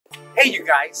Hey you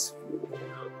guys,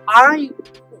 I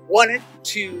wanted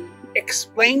to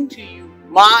explain to you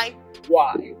my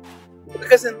why.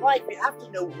 Because in life, you have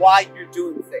to know why you're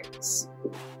doing things.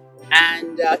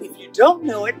 And if you don't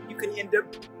know it, you can end up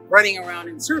running around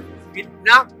in circles. If you're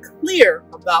not clear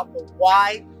about the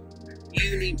why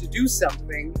you need to do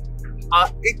something,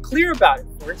 get clear about it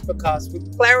first, because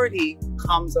with clarity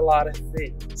comes a lot of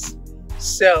things.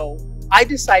 So I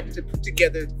decided to put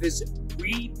together this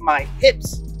Read My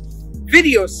Hips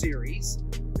video series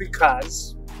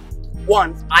because,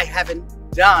 one, I haven't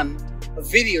done a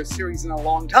video series in a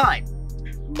long time.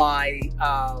 My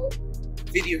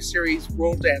video series,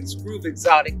 Roll Dance Groove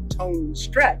Exotic Tone and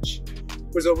Stretch,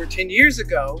 was over 10 years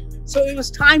ago, so it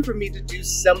was time for me to do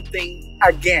something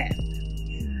again.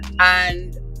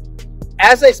 And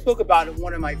as I spoke about in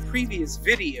one of my previous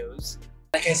videos,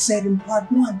 like I said in part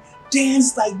 1,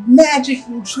 dance like magic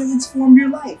will transform your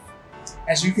life.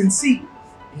 As you can see,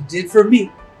 it did for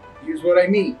me. Here's what I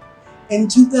mean. In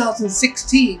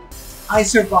 2016, I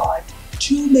survived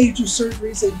 2 major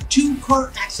surgeries and 2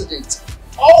 car accidents,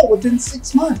 all within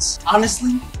 6 months.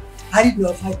 Honestly, I didn't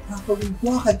know if I'd properly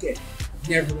walk again.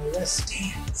 Nevertheless,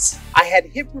 dance. I had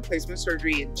hip replacement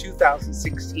surgery in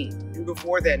 2016, and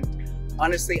before then,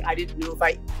 honestly, I didn't know if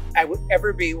I would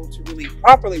ever be able to really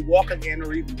properly walk again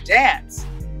or even dance.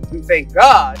 And thank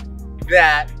God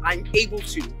that I'm able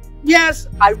to. Yes,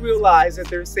 I realize that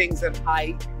there's things that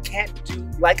I can't do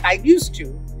like I used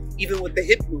to, even with the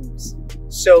hip moves.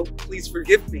 So please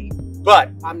forgive me, but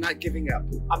I'm not giving up.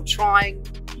 I'm trying.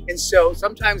 And so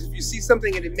sometimes if you see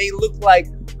something and it may look like,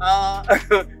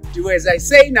 do as I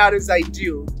say, not as I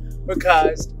do,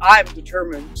 because I'm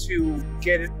determined to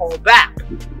get it all back,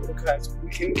 because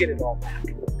we can get it all back.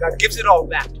 God gives it all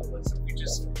back to us if we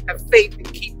just have faith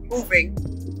and keep moving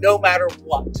no matter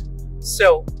what.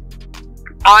 So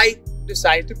I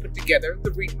decided to put together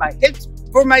the Read My Hips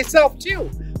for myself too,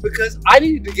 because I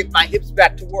needed to get my hips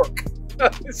back to work.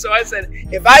 So I said,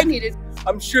 if I need it,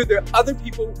 I'm sure there are other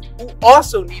people who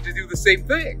also need to do the same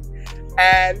thing.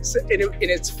 And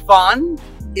it's fun.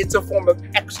 It's a form of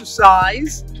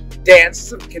exercise.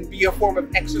 Dance can be a form of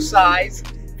exercise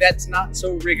that's not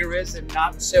so rigorous and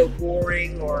not so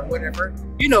boring or whatever.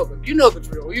 You know the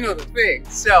drill, you know the thing.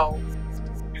 So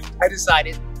I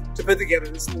decided to put together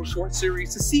this little short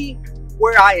series to see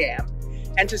where I am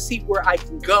and to see where I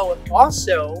can go, and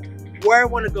also where I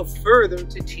want to go further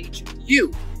to teach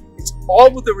you. It's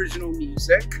all with original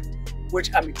music,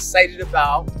 which I'm excited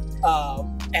about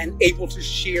and able to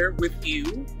share with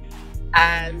you.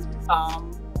 And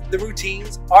the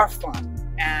routines are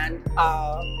fun and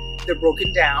they're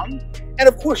broken down. And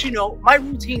of course, you know, my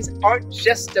routines aren't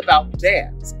just about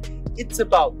dance. It's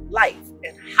about life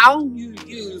and how you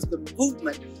use the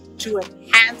movement to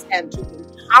enhance and to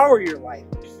empower your life.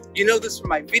 You know this from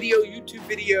my YouTube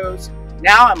videos.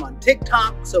 Now I'm on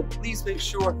TikTok, so please make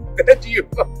sure that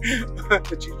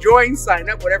you join, sign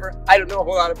up, whatever. I don't know a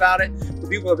whole lot about it, but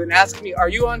people have been asking me, are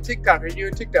you on TikTok? Are you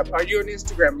on TikTok? Are you on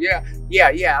Instagram?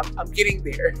 Yeah, I'm getting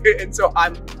there. And so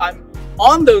I'm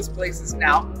on those places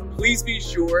now. Please be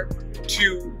sure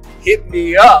to hit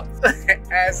me up,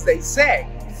 as they say.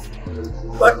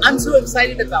 But I'm so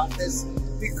excited about this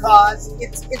because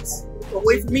it's a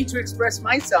way for me to express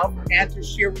myself and to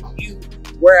share with you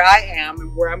where I am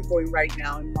and where I'm going right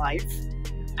now in life,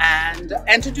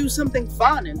 and to do something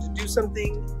fun and to do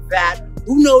something that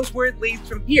who knows where it leads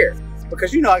from here.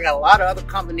 Because, you know, I got a lot of other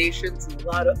combinations and a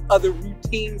lot of other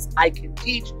routines I can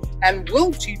teach and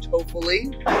will teach,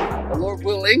 hopefully, the Lord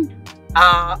willing.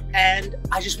 And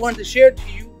I just wanted to share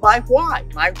to you my why.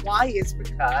 My why is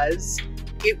because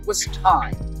it was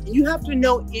time. And you have to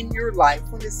know in your life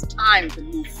when it's time to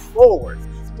move forward,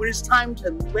 when it's time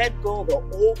to let go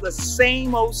of the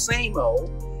same old,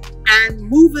 and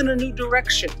move in a new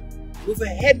direction, move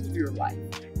ahead with your life,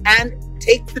 and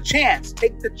take the chance,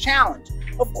 take the challenge.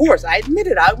 Of course, I admit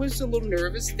it, I was a little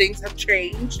nervous. Things have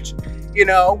changed, you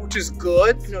know, which is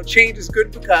good. You know, change is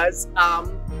good because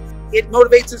it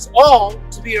motivates us all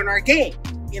to be on our game,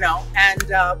 you know, and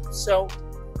so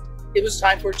it was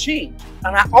time for a change.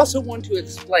 And I also want to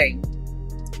explain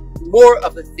more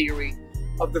of the theory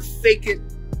of the fake it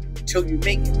till you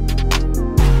make it.